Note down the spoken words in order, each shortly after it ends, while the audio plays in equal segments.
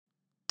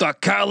The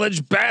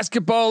College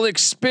Basketball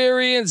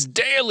Experience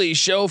Daily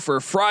Show for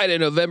Friday,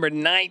 November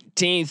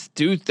 19th,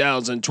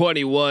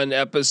 2021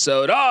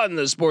 episode on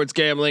the Sports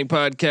Gambling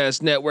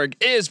Podcast Network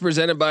is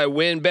presented by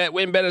WynnBET.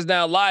 WynnBET is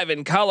now live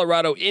in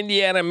Colorado,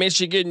 Indiana,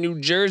 Michigan,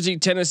 New Jersey,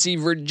 Tennessee,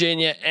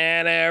 Virginia,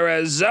 and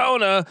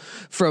Arizona.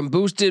 From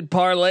boosted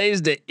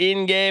parlays to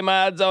in-game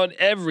odds on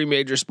every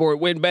major sport,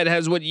 WynnBET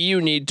has what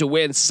you need to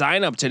win.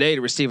 Sign up today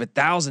to receive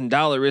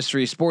 $1,000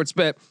 risk-free sports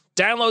bet.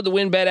 Download the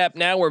WynnBET app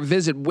now or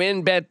visit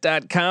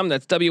wynnbet.com.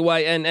 That's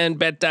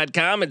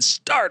WYNNBet.com and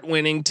start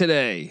winning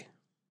today.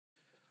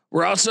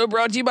 We're also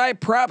brought to you by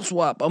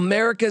PropSwap,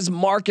 America's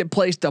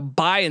marketplace to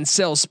buy and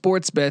sell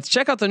sports bets.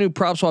 Check out the new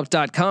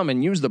PropSwap.com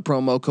and use the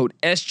promo code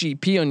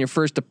SGP on your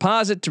first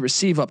deposit to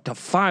receive up to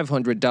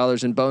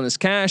 $500 in bonus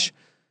cash.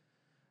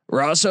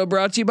 We're also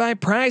brought to you by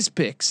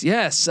PrizePicks.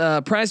 Yes,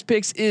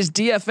 PrizePicks is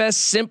DFS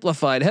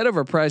simplified. Head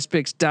over to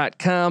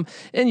PrizePicks.com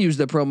and use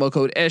the promo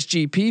code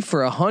SGP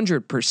for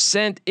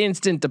 100%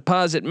 instant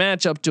deposit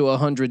match up to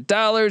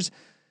 $100.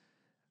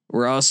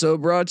 We're also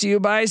brought to you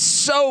by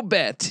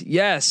SoBet.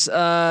 Yes,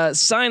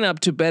 sign up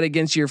to bet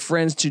against your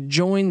friends to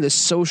join the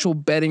social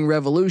betting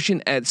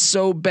revolution at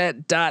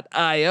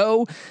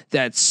SoBet.io.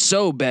 That's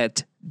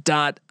SoBet.io.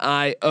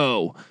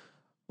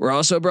 We're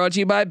also brought to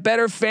you by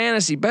Better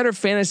Fantasy. Better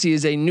Fantasy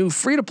is a new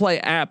free-to-play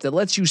app that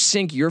lets you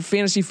sync your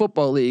fantasy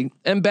football league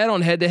and bet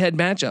on head-to-head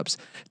matchups.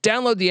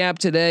 Download the app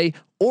today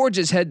or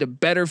just head to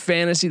Better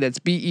Fantasy. That's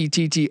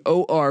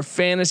BETTOR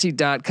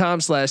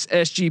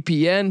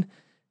fantasy.com/SGPN.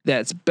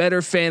 That's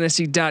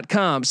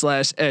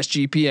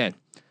betterfantasy.com/SGPN.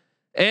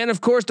 And of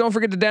course, don't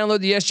forget to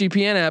download the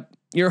SGPN app.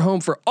 Your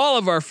home for all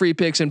of our free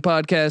picks and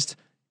podcasts.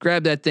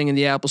 Grab that thing in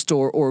the Apple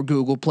Store or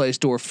Google Play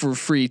Store for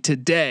free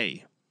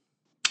today.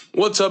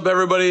 What's up,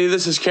 everybody?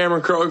 This is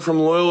Cameron Krog from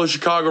Loyola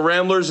Chicago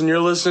Ramblers, and you're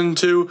listening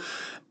to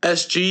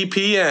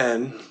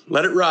SGPN.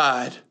 Let it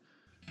ride.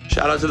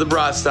 Shout out to the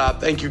Broad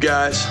Stop. Thank you,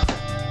 guys.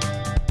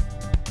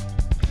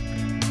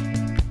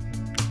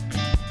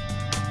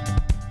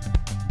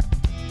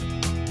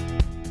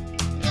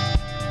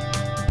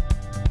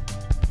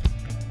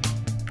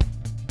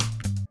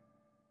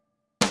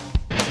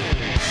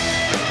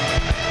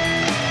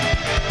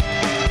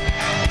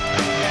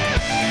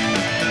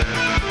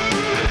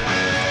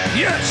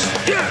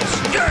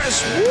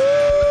 Yes.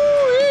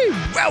 Woo!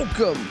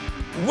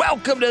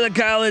 Welcome to the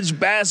College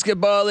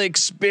Basketball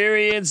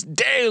Experience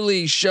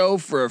Daily Show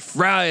for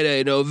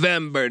Friday,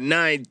 November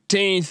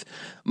 19th.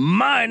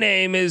 My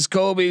name is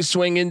Colby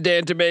Swinging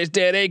Database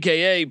Dad,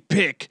 aka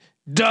Pick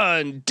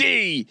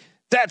Dundee.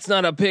 That's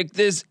not a pick.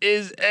 This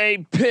is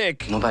a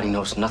pick. Nobody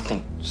knows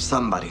nothing.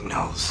 Somebody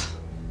knows.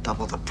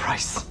 Double the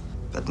price,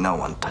 but no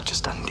one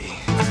touches Dundee.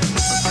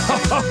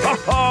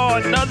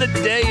 Another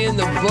day in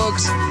the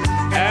books.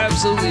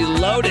 Absolutely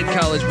loaded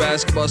college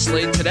basketball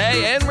slate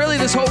today and really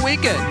this whole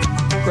weekend.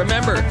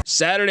 Remember,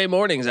 Saturday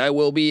mornings I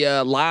will be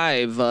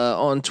live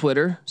on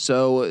Twitter,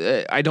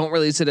 so I don't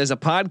release it as a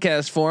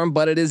podcast form,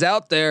 but it is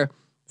out there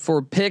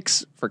for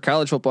picks for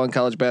college football and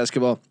college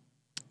basketball.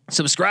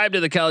 Subscribe to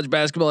the College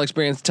Basketball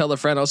Experience. Tell a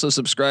friend. Also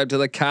subscribe to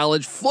the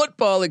College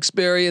Football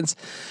Experience.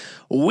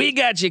 We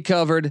got you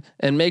covered,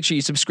 and make sure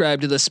you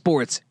subscribe to the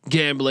Sports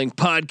Gambling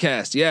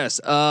Podcast.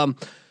 Yes.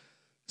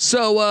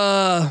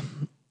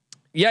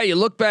 Yeah, you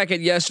look back at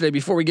yesterday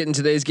before we get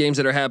into today's games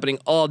that are happening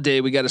all day.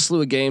 We got a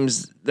slew of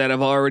games that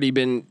have already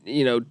been,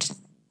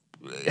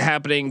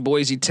 happening.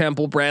 Boise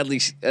Temple, Bradley,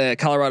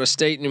 Colorado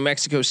State, New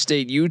Mexico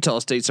State, Utah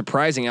State.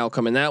 Surprising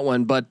outcome in that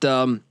one, but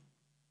got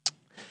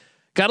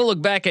to look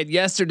back at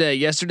yesterday.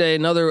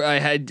 Yesterday, I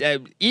had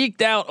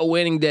eked out a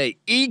winning day.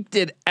 Eked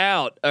it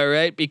out, all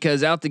right,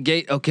 because out the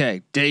gate,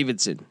 okay,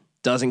 Davidson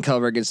doesn't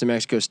cover against New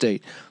Mexico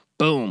State.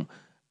 Boom.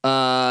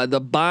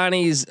 The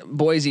Bonnies,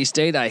 Boise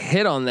State, I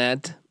hit on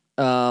that.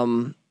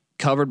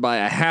 Covered by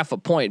a half a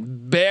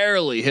point,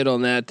 barely hit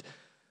on that.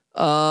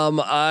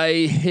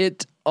 I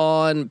hit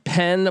on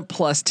Penn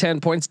plus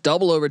 10 points,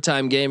 double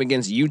overtime game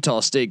against Utah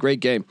State. Great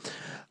game.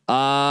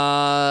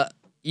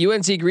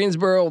 UNC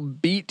Greensboro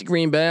beat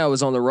Green Bay. I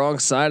was on the wrong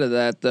side of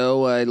that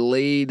though. I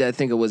laid, I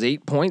think it was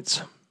 8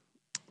 points,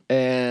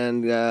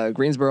 and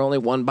Greensboro only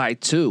won by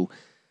 2.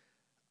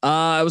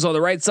 I was on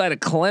the right side of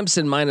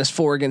Clemson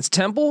 -4 against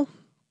Temple.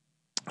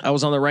 I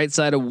was on the right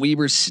side of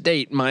Weber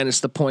State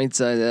minus the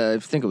points. I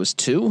think it was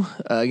 2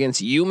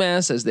 against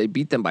UMass as they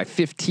beat them by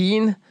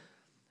 15.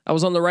 I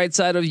was on the right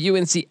side of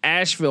UNC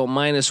Asheville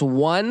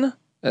 -1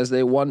 as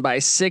they won by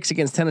 6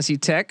 against Tennessee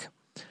Tech.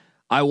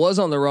 I was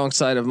on the wrong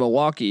side of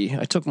Milwaukee.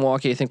 I took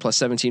Milwaukee, I think, plus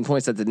 17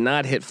 points. That did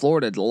not hit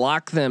Florida to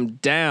lock them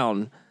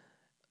down.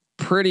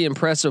 Pretty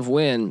impressive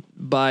win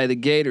by the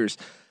Gators.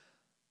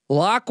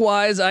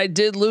 Lock-wise, I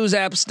did lose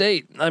App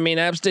State.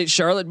 App State,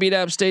 Charlotte beat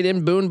App State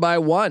in Boone by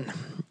 1.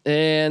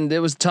 And it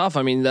was tough.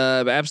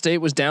 App State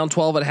was down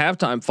 12 at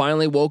halftime.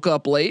 Finally woke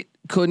up late.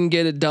 Couldn't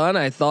get it done.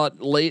 I thought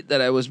late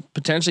that I was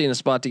potentially in a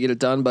spot to get it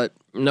done, but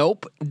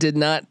nope, did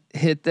not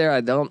hit there.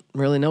 I don't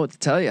really know what to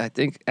tell you. I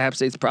think App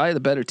State's probably the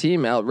better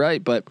team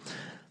outright, but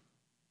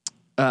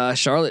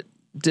Charlotte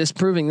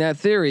disproving that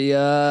theory.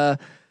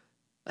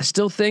 I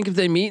still think if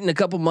they meet in a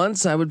couple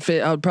months, I would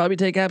probably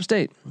take App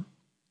State.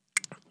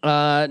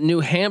 New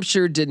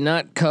Hampshire did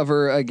not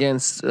cover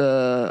against.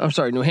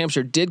 New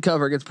Hampshire did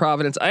cover against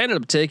Providence. I ended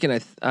up taking.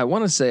 I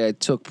want to say I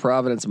took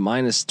Providence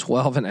minus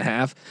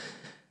 12.5.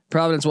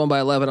 Providence won by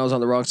 11. I was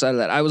on the wrong side of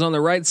that. I was on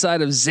the right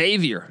side of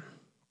Xavier.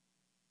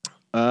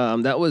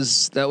 That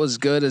was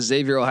good as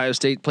Xavier Ohio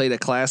State played a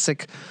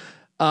classic.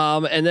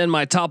 And then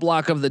my top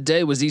lock of the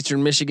day was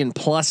Eastern Michigan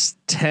plus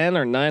 10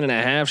 or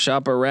 9.5.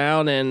 Shop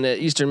around, and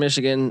Eastern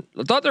Michigan,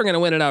 I thought they were going to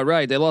win it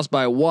outright. They lost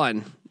by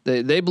 1.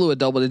 They blew a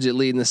double-digit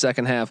lead in the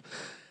second half.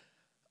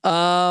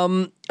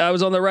 I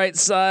was on the right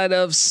side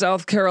of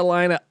South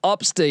Carolina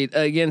Upstate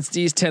against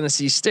East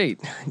Tennessee State.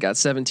 Got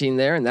 17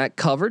 there, and that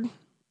covered.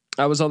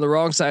 I was on the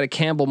wrong side of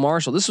Campbell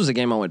Marshall. This was a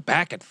game I went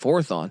back and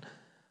forth on,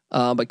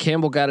 but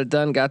Campbell got it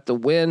done, got the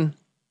win.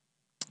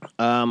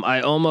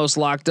 I almost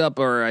locked up,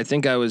 or I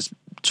think I was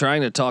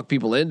trying to talk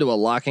people into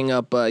locking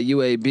up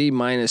UAB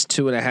minus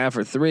 2.5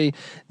 or 3.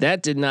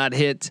 That did not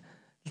hit.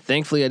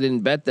 Thankfully, I didn't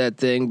bet that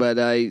thing, but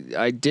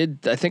I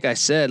did. I think I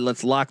said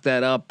let's lock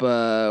that up,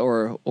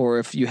 or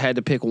if you had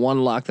to pick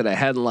one lock that I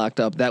hadn't locked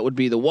up, that would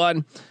be the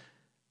one.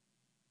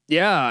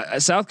 Yeah,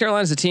 South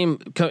Carolina's a team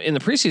in the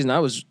preseason. I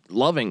was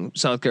loving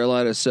South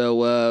Carolina,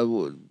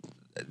 so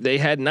they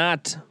had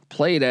not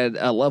played at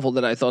a level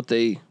that I thought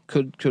they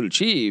could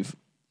achieve.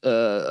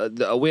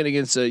 A win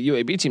against a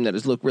UAB team that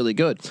has looked really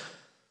good.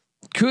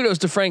 Kudos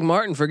to Frank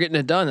Martin for getting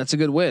it done. That's a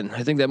good win.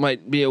 I think that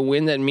might be a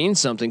win that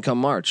means something come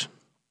March.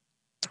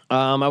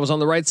 I was on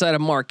the right side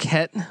of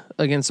Marquette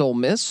against Ole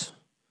Miss.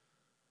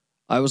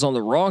 I was on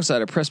the wrong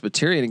side of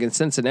Presbyterian against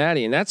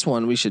Cincinnati, and that's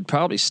one we should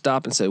probably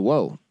stop and say,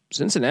 whoa,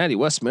 Cincinnati,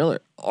 Wes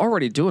Miller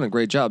already doing a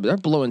great job. They're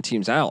blowing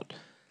teams out.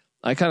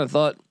 I kind of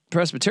thought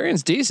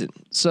Presbyterian's decent.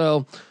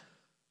 So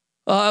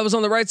I was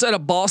on the right side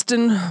of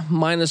Boston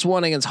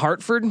 -1 against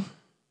Hartford.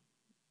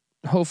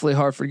 Hopefully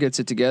Hartford gets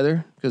it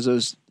together because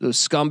those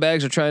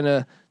scumbags are trying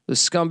to, the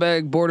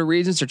scumbag Board of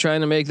Regents are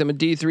trying to make them a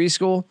D3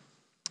 school.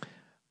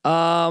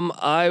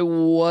 I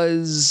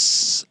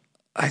was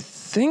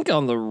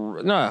on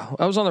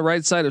the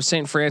right side of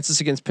St.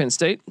 Francis against Penn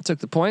State. Took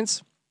the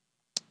points.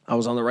 I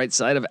was on the right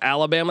side of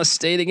Alabama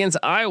State against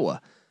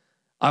Iowa.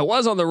 I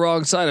was on the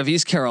wrong side of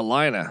East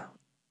Carolina.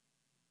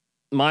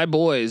 My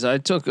boys, I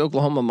took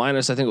Oklahoma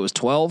minus, I think it was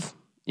 12.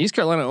 East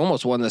Carolina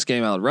almost won this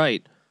game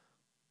outright.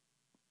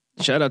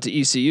 Shout out to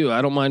ECU.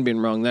 I don't mind being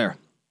wrong there.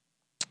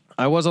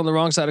 I was on the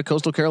wrong side of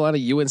Coastal Carolina,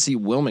 UNC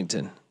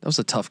Wilmington. That was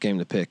a tough game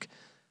to pick.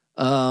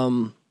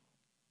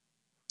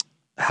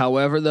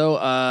 However, though,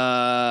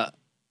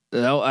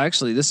 no,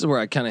 actually, this is where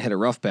I kind of hit a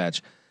rough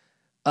patch.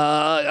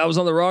 I was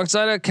on the wrong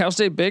side of Cal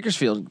State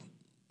Bakersfield,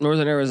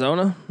 Northern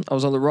Arizona. I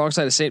was on the wrong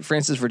side of St.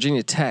 Francis,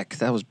 Virginia Tech.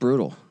 That was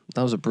brutal.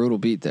 That was a brutal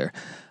beat there.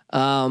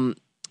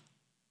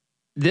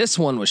 This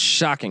one was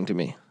shocking to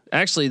me.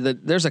 Actually,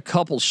 there's a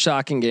couple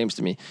shocking games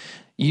to me.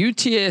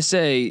 UT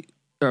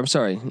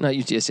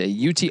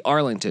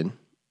Arlington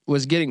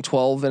was getting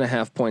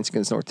 12.5 points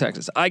against North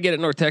Texas. I get it.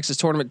 North Texas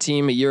tournament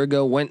team a year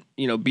ago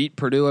beat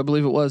Purdue, I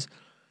believe it was.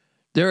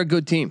 They're a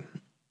good team.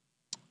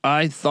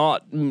 I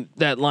thought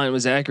that line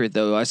was accurate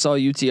though. I saw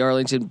UT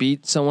Arlington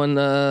beat someone,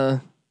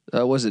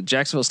 was it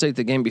Jacksonville State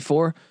the game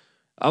before?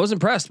 I was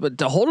impressed, but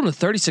to hold them to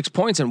 36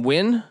 points and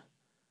win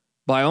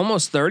by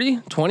almost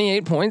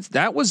 28 points,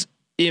 that was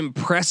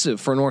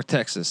impressive for North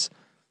Texas.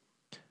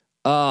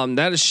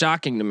 That is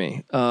shocking to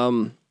me.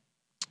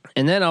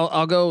 And then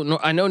I'll go.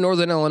 I know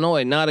Northern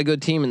Illinois, not a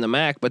good team in the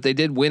MAC, but they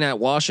did win at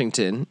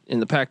Washington in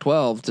the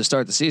Pac-12 to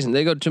start the season.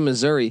 They go to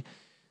Missouri.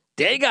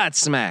 They got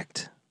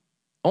smacked.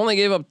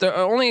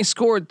 Only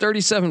scored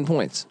 37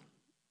 points.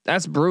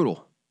 That's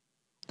brutal.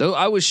 Though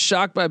I was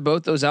shocked by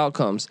both those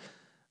outcomes,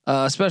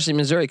 especially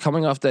Missouri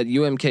coming off that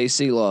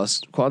UMKC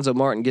loss. Quanzo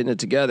Martin getting it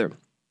together.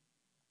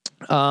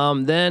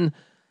 Then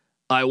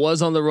I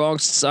was on the wrong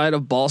side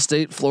of Ball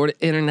State, Florida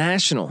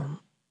International.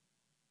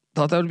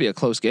 Thought that would be a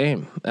close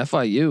game.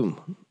 FIU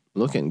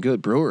looking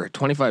good. Brewer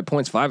 25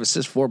 points, 5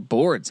 assists, 4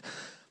 boards.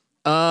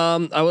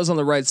 I was on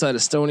the right side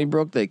of Stony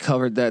Brook. They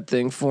covered that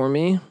thing for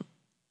me.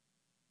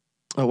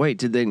 Oh wait,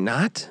 did they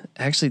not?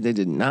 Actually, they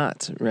did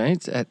not.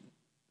 Right?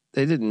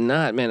 They did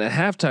not. Man, at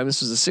halftime,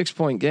 this was a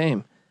 6-point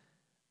game.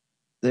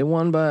 They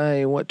won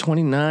by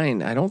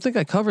 29. I don't think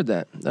I covered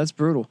that. That's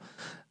brutal.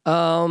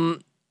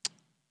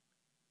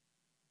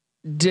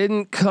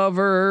 Didn't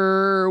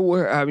cover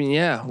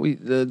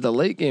the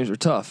late games were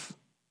tough.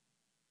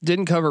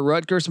 Didn't cover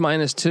Rutgers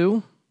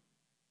 -2.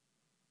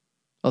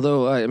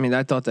 Although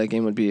I thought that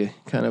game would be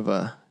kind of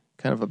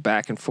a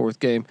back and forth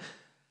game.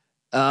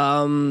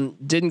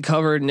 Didn't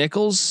cover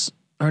Nichols.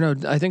 Or no,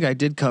 I think I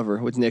did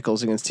cover with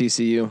Nichols against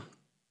TCU.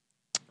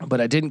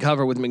 But I didn't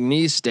cover with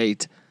McNeese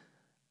State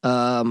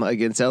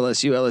against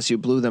LSU. LSU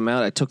blew them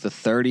out. I took the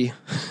 30.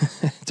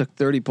 Took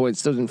 30 points,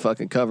 still didn't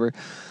fucking cover.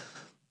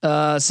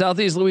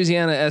 Southeast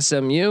Louisiana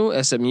SMU.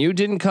 SMU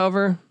didn't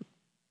cover.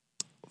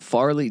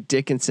 Farley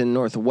Dickinson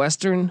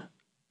Northwestern.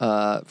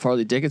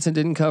 Farley Dickinson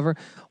didn't cover.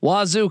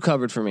 Wazoo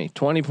covered for me,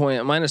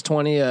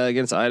 -20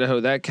 against Idaho.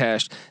 That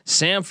cashed.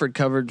 Samford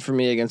covered for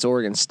me against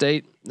Oregon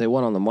State. They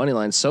won on the money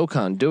line.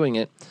 SoCon doing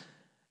it.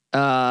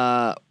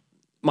 My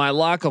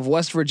lock of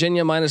West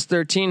Virginia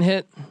 -13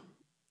 hit.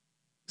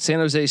 San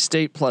Jose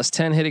State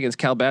 +10 hit against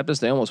Cal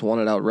Baptist. They almost won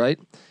it outright.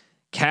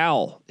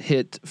 Cal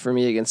hit for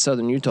me against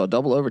Southern Utah,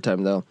 double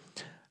overtime though.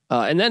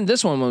 And then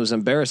this one was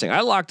embarrassing.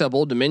 I locked up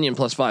Old Dominion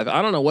 +5.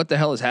 I don't know what the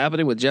hell is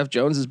happening with Jeff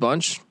Jones's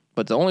bunch,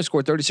 but they only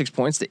scored 36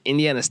 points to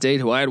Indiana State,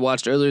 who I had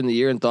watched earlier in the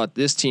year and thought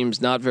this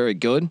team's not very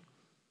good.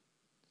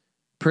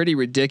 Pretty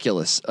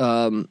ridiculous.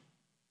 I'm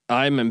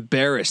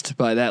embarrassed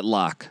by that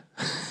lock.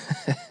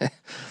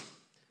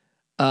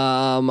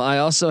 I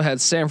also had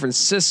San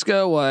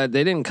Francisco.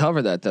 They didn't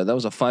cover that though. That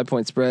was a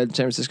 5-point spread.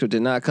 San Francisco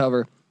did not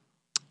cover.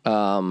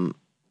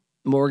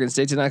 Morgan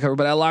State did not cover,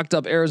 but I locked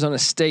up Arizona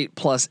State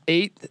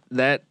 +8.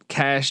 That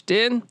cashed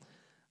in.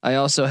 I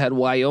also had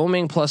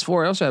Wyoming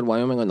 +4. I also had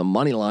Wyoming on the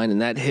money line,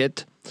 and that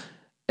hit.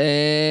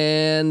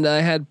 And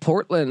I had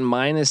Portland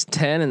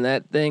 -10, and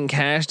that thing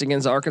cashed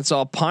against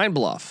Arkansas Pine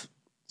Bluff.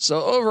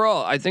 So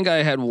overall, I think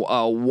I had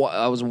I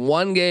was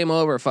one game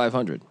over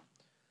 500.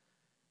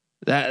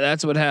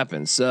 That's what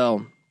happened.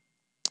 So,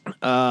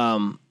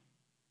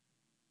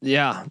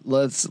 yeah,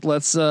 let's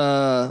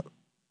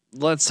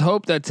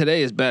hope that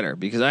today is better,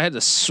 because I had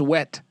to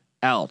sweat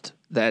out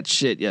that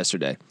shit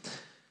yesterday.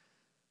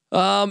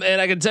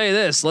 And I can tell you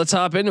this, let's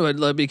hop into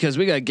it, because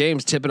we got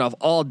games tipping off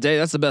all day.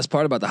 That's the best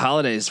part about the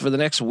holidays. For the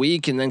next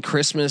week and then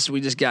Christmas,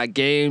 we just got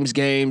games,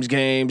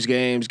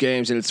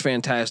 and it's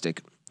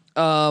fantastic.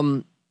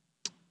 Brown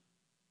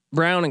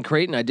and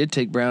Creighton, I did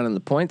take Brown in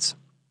the points.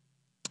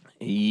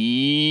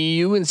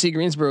 UNC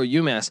Greensboro,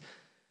 UMass.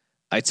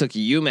 I took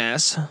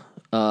UMass.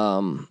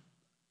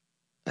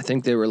 I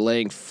think they were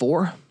laying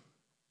 4.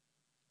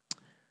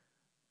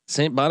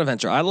 St.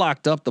 Bonaventure, I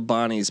locked up the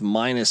Bonnies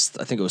minus,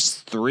 I think it was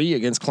 3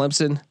 against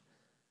Clemson.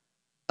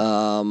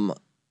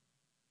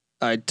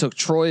 I took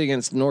Troy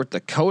against North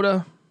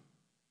Dakota.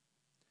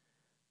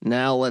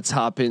 Now let's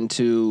hop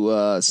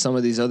into some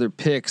of these other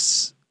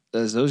picks,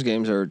 as those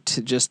games are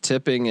just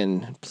tipping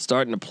and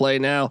starting to play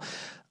now.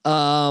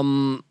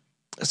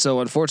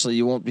 So unfortunately,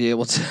 you won't be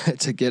able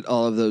to get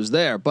all of those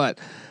there, but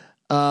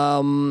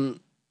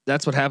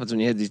that's what happens when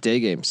you have these day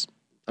games.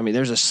 I mean,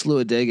 there's a slew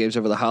of day games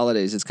over the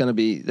holidays. There's going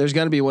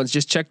to be ones.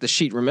 Just check the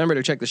sheet. Remember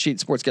to check the sheet,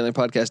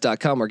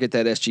 sportsgamblingpodcast.com, or get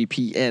that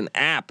SGPN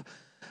app.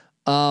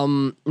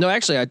 No,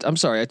 actually, I'm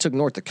sorry. I took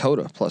North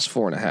Dakota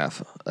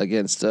 +4.5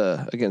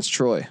 against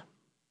Troy.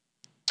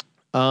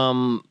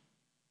 I'm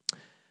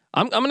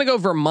going to go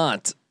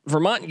Vermont.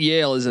 Vermont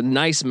Yale is a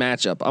nice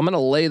matchup. I'm going to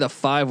lay the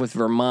 5 with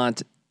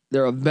Vermont.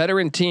 They're a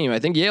veteran team. I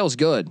think Yale's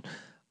good,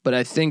 but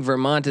I think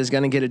Vermont is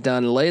going to get it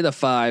done. Lay the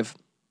 5.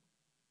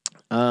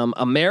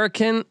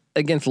 American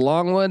against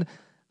Longwood.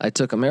 I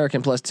took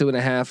American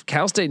 +2.5.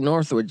 Cal State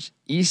Northridge,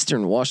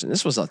 Eastern Washington.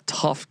 This was a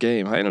tough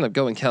game. I ended up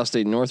going Cal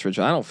State Northridge.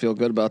 I don't feel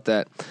good about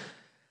that.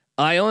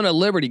 Iona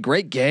Liberty,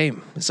 great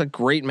game. It's a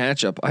great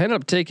matchup. I ended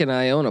up taking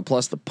Iona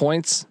plus the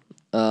points.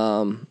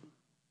 Getting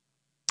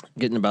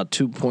about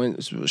 2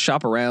 points.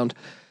 Shop around.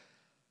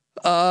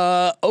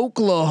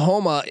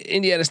 Oklahoma,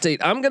 Indiana State.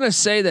 I'm gonna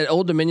say that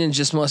Old Dominion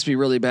just must be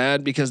really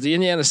bad, because the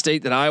Indiana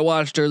State that I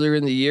watched earlier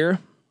in the year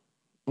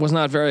was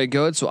not very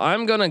good. So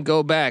I'm gonna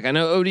go back. I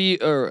know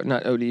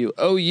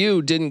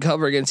OU didn't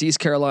cover against East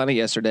Carolina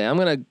yesterday. I'm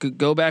gonna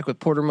go back with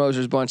Porter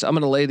Moser's bunch. I'm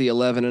gonna lay the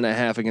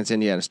 11.5 against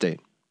Indiana State.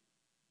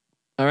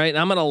 All right,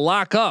 I'm gonna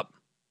lock up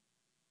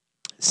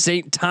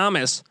St.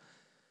 Thomas,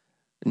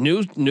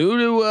 new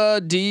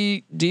to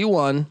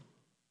D1,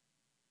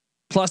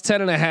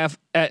 +10.5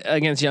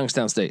 against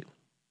Youngstown State.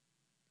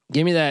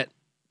 Give me that.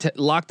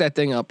 Lock that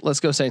thing up. Let's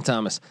go St.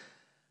 Thomas.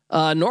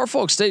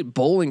 Norfolk State,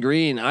 Bowling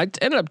Green. I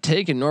ended up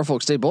taking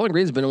Norfolk State. Bowling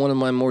Green's been one of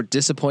my more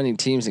disappointing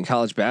teams in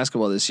college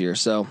basketball this year.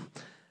 So,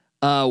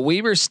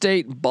 Weber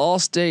State, Ball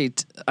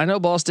State. I know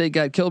Ball State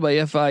got killed by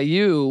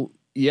FIU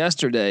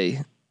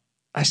yesterday.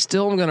 I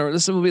still am gonna.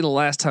 This will be the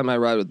last time I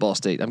ride with Ball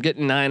State. I'm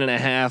getting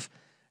 9.5. I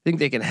think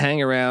they can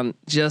hang around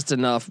just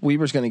enough.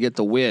 Weber's going to get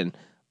the win.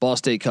 Ball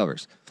State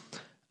covers.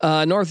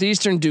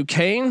 Northeastern,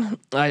 Duquesne.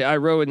 I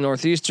rode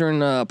Northeastern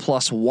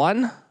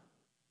 +1.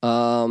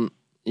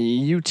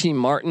 UT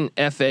Martin,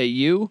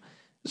 FAU.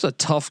 This is a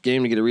tough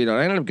game to get a read on.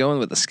 I ended up going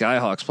with the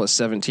Skyhawks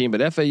 +17,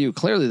 but FAU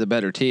clearly the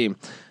better team.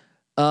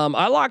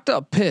 I locked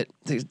up Pitt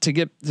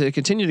to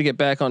continue to get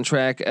back on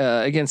track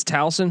against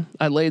Towson.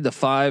 I laid the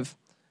 5.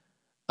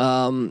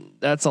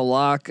 That's a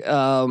lock.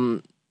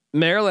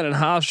 Maryland and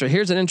Hofstra.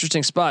 Here's an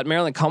interesting spot.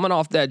 Maryland coming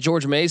off that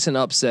George Mason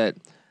upset.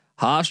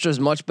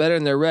 Hofstra's much better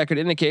than their record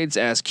indicates.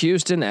 Ask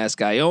Houston,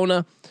 ask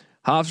Iona.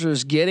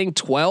 Hofstra's getting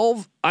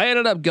 12. I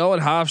ended up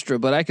going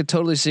Hofstra, but I could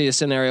totally see a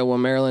scenario where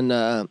Maryland,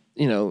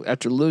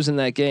 after losing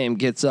that game,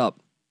 gets up.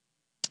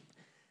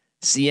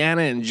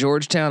 Siena and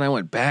Georgetown. I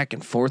went back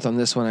and forth on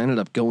this one. I ended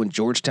up going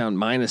Georgetown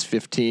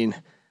 -15.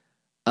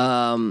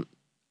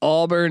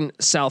 Auburn,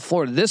 South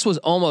Florida. This was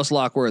almost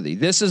lock worthy.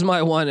 This is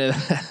my one,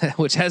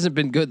 which hasn't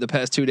been good the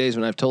past 2 days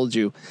when I've told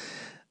you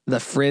the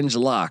fringe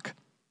lock.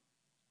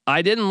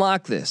 I didn't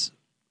lock this,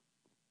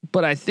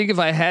 but I think if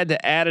I had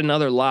to add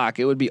another lock,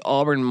 it would be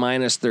Auburn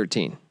minus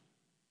 13.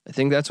 I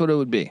think that's what it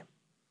would be.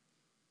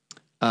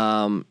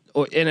 And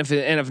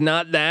if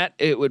not that,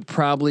 it would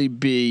probably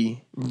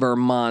be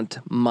Vermont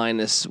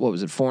minus, what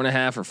was it,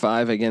 4.5 or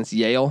 5 against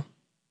Yale.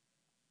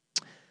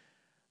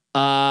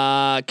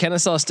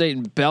 Kennesaw State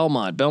and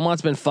Belmont.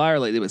 Belmont's been fire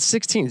lately, but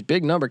 16 is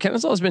big number.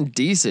 Kennesaw's been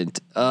decent.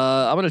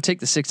 I'm going to take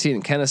the 16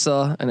 in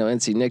Kennesaw. I know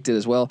NC Nick did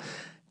as well.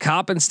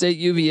 Coppin State,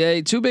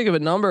 UVA, too big of a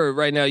number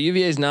right now.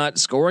 UVA is not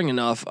scoring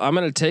enough. I'm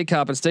going to take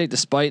Coppin State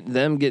despite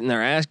them getting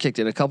their ass kicked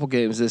in a couple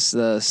games this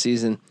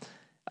season.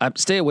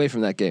 Stay away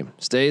from that game.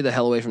 Stay the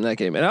hell away from that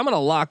game. And I'm going to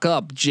lock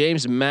up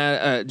James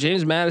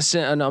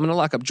Madison. I'm going to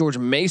lock up George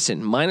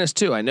Mason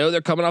 -2. I know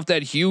they're coming off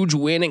that huge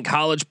win in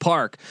College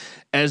Park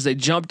as they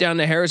jump down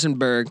to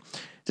Harrisonburg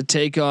to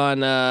take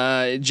on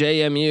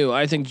JMU.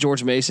 I think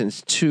George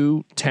Mason's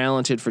too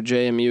talented for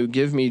JMU.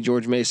 Give me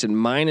George Mason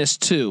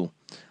 -2.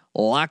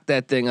 Lock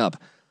that thing up.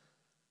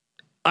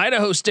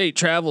 Idaho State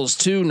travels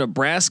to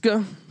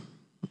Nebraska.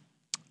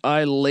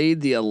 I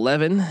laid the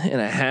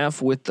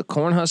 11.5 with the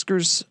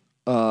Cornhuskers.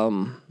 There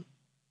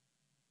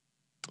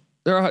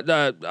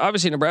are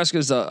obviously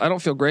Nebraska's. I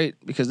don't feel great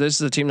because this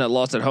is a team that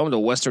lost at home to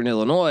Western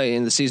Illinois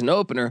in the season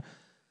opener.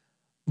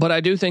 But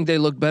I do think they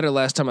looked better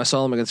last time I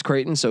saw them against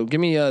Creighton. So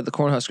give me the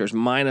Cornhuskers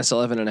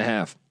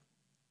 -11.5,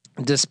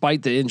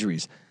 despite the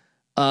injuries.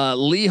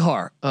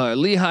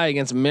 Lehigh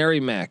against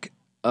Merrimack.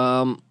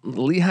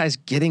 Lehigh's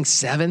getting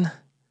 7.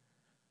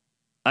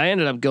 I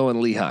ended up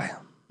going Lehigh.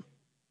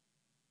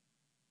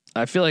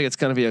 I feel like it's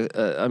going to be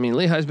I mean,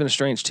 Lehigh's been a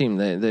strange team.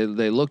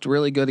 They looked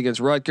really good against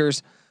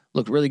Rutgers,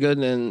 looked really good,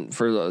 and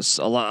for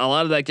a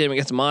lot of that game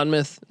against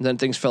Monmouth, and then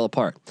things fell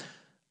apart.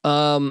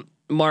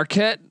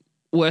 Marquette,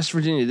 West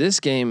Virginia. This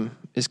game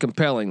is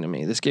compelling to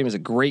me. This game is a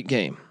great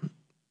game.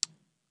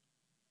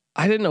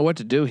 I didn't know what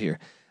to do here.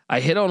 I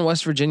hit on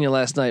West Virginia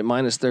last night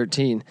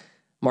 -13.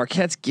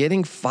 Marquette's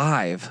getting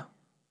 5.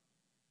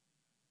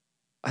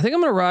 I think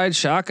I'm going to ride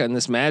shotgun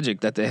this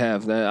magic that they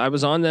have. I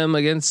was on them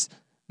against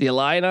the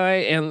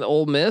Illini and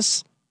Ole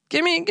Miss.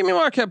 Give me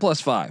Marquette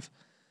 +5.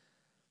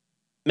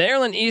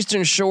 Maryland,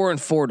 Eastern Shore, and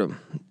Fordham.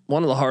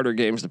 One of the harder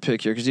games to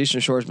pick here because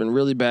Eastern Shore has been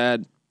really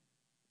bad.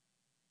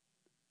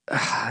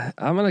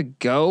 I'm gonna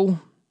go.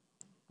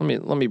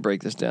 Let me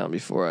break this down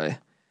before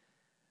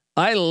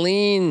I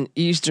lean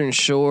Eastern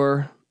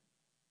Shore,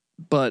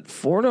 but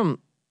Fordham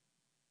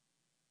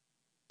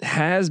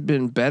has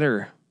been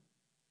better.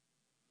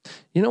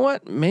 You know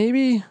what?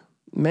 Maybe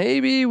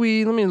let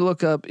me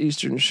look up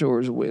Eastern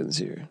Shore's wins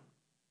here.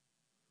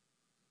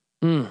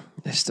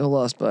 They still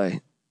lost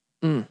by.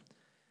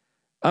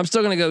 I'm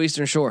still gonna go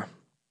Eastern Shore.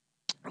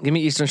 Give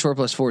me Eastern Shore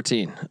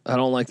 +14. I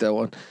don't like that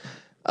one.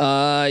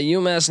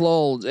 UMass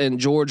Lowell and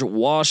George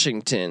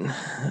Washington.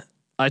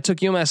 I took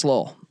UMass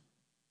Lowell.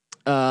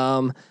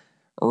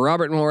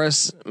 Robert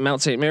Morris,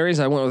 Mount St. Mary's.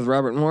 I went with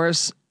Robert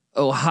Morris.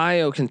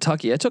 Ohio,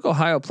 Kentucky. I took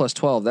Ohio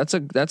 +12.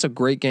 That's a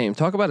great game.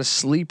 Talk about a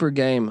sleeper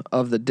game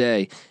of the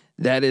day.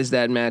 That is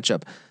that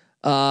matchup.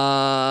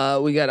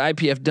 We got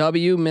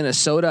IPFW,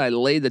 Minnesota. I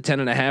laid the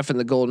 10.5 in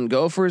the Golden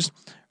Gophers.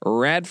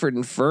 Radford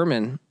and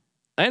Furman.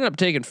 I ended up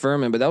taking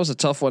Furman, but that was a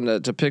tough one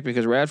to pick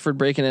because Radford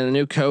breaking in a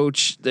new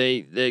coach.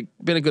 They've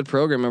been a good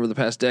program over the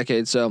past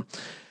decade. So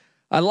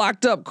I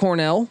locked up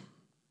Cornell.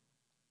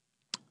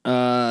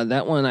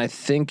 That one I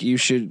think you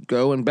should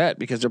go and bet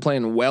because they're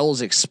playing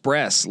Wells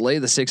Express. Lay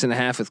the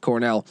 6.5 with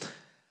Cornell.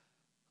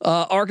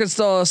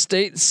 Arkansas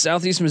State,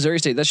 Southeast Missouri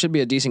State. That should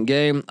be a decent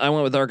game. I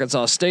went with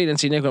Arkansas State.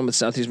 NC Nick went with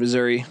Southeast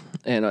Missouri,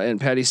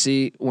 and Patty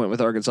C went with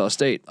Arkansas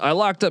State. I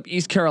locked up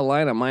East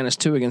Carolina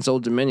 -2 against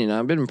Old Dominion.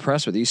 I've been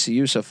impressed with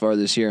ECU so far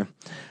this year.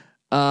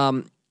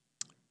 Hampton,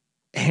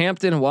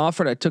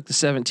 Wofford. I took the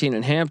 17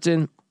 in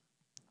Hampton.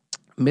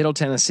 Middle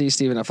Tennessee,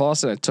 Stephen F.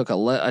 Austin. I took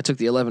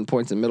the 11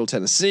 points in Middle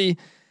Tennessee.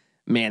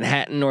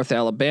 Manhattan, North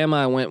Alabama.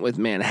 I went with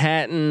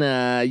Manhattan.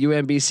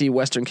 UMBC,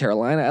 Western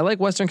Carolina. I like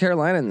Western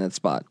Carolina in that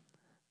spot.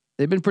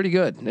 They've been pretty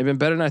good. They've been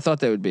better than I thought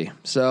they would be.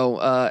 So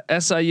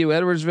SIU,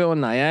 Edwardsville,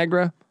 and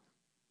Niagara.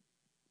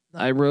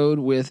 I rode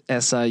with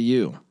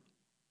SIU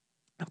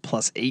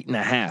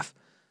 +8.5.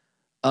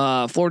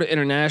 Florida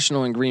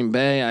International and Green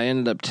Bay. I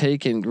ended up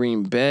taking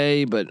Green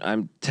Bay, but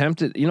I'm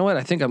tempted. You know what?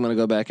 I think I'm going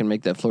to go back and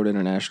make that Florida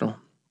International.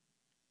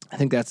 I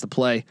think that's the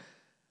play.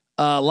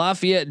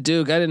 Lafayette,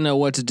 Duke. I didn't know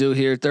what to do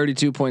here.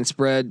 32-point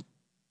spread.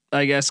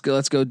 I guess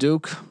let's go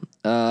Duke.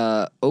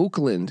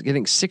 Oakland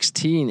getting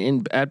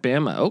 16 at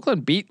Bama.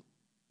 Oakland beat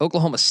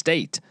Oklahoma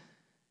State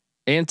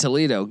and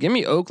Toledo. Give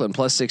me Oakland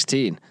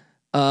 +16.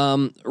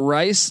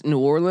 Rice, New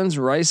Orleans.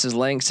 Rice is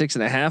laying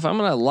 6.5. I'm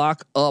gonna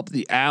lock up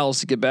the Owls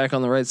to get back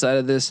on the right side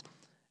of this,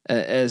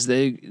 as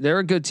they're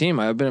a good team.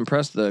 I've been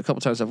impressed a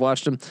couple times I've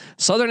watched them.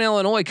 Southern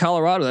Illinois,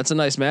 Colorado. That's a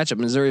nice matchup.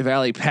 Missouri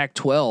Valley,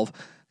 Pac-12.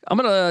 I'm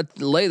gonna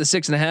lay the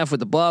 6.5 with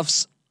the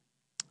Buffs.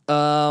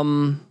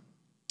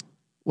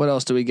 What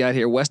else do we got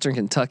here? Western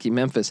Kentucky,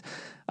 Memphis.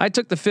 I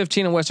took the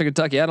 15 in Western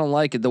Kentucky. I don't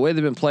like it. The way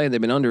they've been playing, they've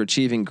been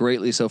underachieving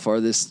greatly so far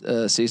this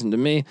season to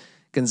me.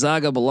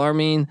 Gonzaga,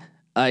 Bellarmine.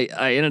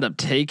 I ended up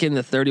taking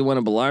the 31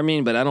 of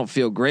Bellarmine, but I don't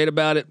feel great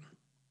about it.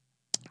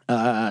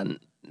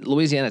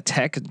 Louisiana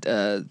Tech,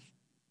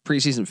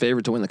 preseason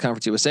favorite to win the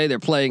Conference USA. They're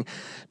playing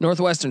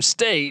Northwestern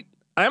State.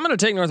 I'm going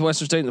to take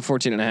Northwestern State in the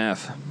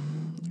 14.5.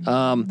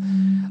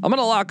 I'm going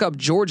to lock up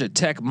Georgia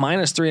Tech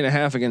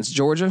 -3.5 against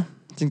Georgia.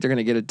 I think they're going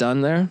to get it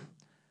done there.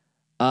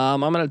 I'm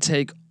going to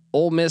take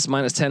Ole Miss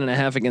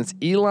 -10.5 against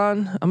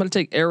Elon. I'm going to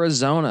take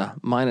Arizona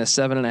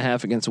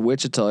 -7.5 against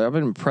Wichita. I've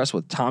been impressed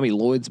with Tommy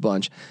Lloyd's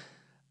bunch.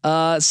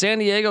 San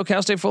Diego,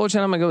 Cal State Fullerton.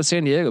 I'm gonna go with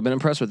San Diego. Been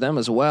impressed with them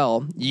as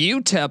well.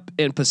 UTEP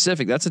and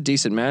Pacific. That's a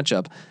decent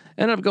matchup.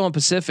 Ended up going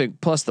Pacific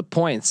plus the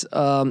points.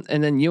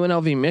 And then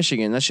UNLV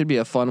Michigan. That should be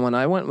a fun one.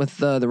 I went with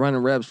the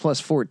Running Rebs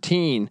plus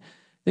 14. I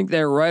think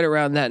they're right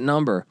around that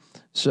number.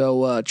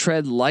 So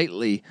tread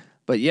lightly.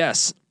 But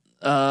yes,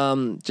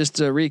 just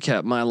to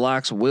recap, my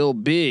locks will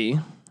be.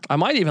 I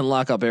might even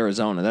lock up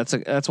Arizona.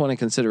 That's one in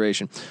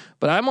consideration.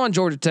 But I'm on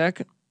Georgia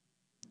Tech.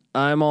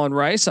 I'm on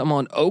Rice. I'm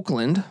on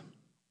Oakland.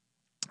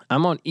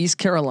 I'm on East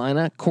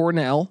Carolina,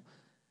 Cornell,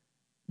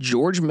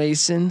 George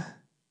Mason,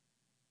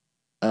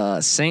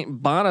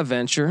 St.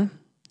 Bonaventure,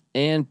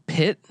 and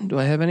Pitt. Do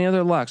I have any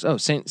other locks? Oh,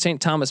 St.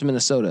 Thomas,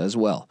 Minnesota as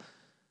well.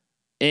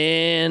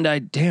 And I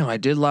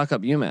did lock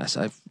up UMass.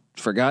 I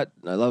forgot.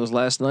 That was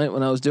last night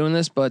when I was doing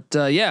this. But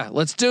yeah,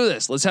 let's do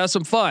this. Let's have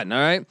some fun. All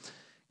right.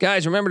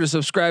 Guys, remember to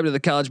subscribe to the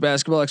College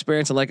Basketball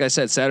Experience. And like I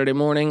said, Saturday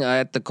morning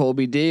at the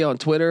Colby D on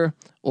Twitter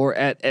or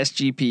at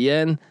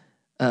SGPN.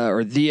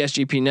 Or the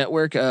SGP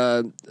Network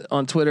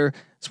on Twitter,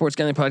 Sports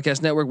Gambling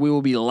Podcast Network. We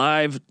will be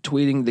live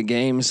tweeting the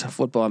games,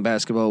 football and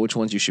basketball, which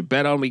ones you should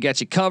bet on. We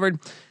got you covered.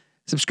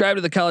 Subscribe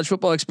to the College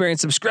Football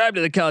Experience. Subscribe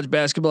to the College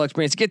Basketball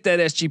Experience. Get that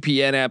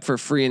SGPN app for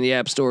free in the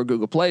App Store,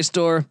 Google Play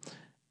Store,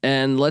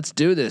 and let's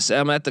do this.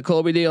 I'm at the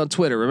Colby D on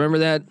Twitter. Remember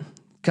that?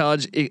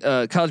 College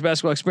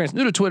Basketball Experience.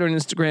 New to Twitter and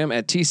Instagram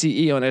at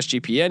TCE on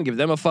SGPN. Give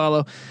them a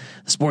follow.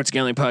 The Sports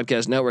Gambling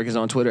Podcast Network is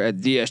on Twitter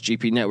at the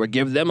SGP Network.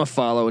 Give them a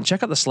follow and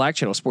check out the Slack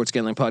channel, Sports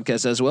Gambling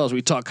Podcast, as well as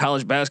we talk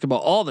college basketball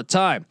all the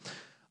time.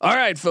 All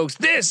right, folks,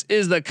 this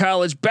is the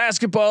College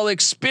Basketball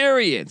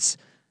Experience.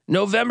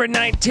 November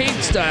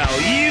 19th style.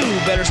 You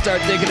better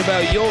start thinking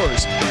about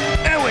yours.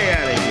 And we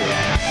out of here.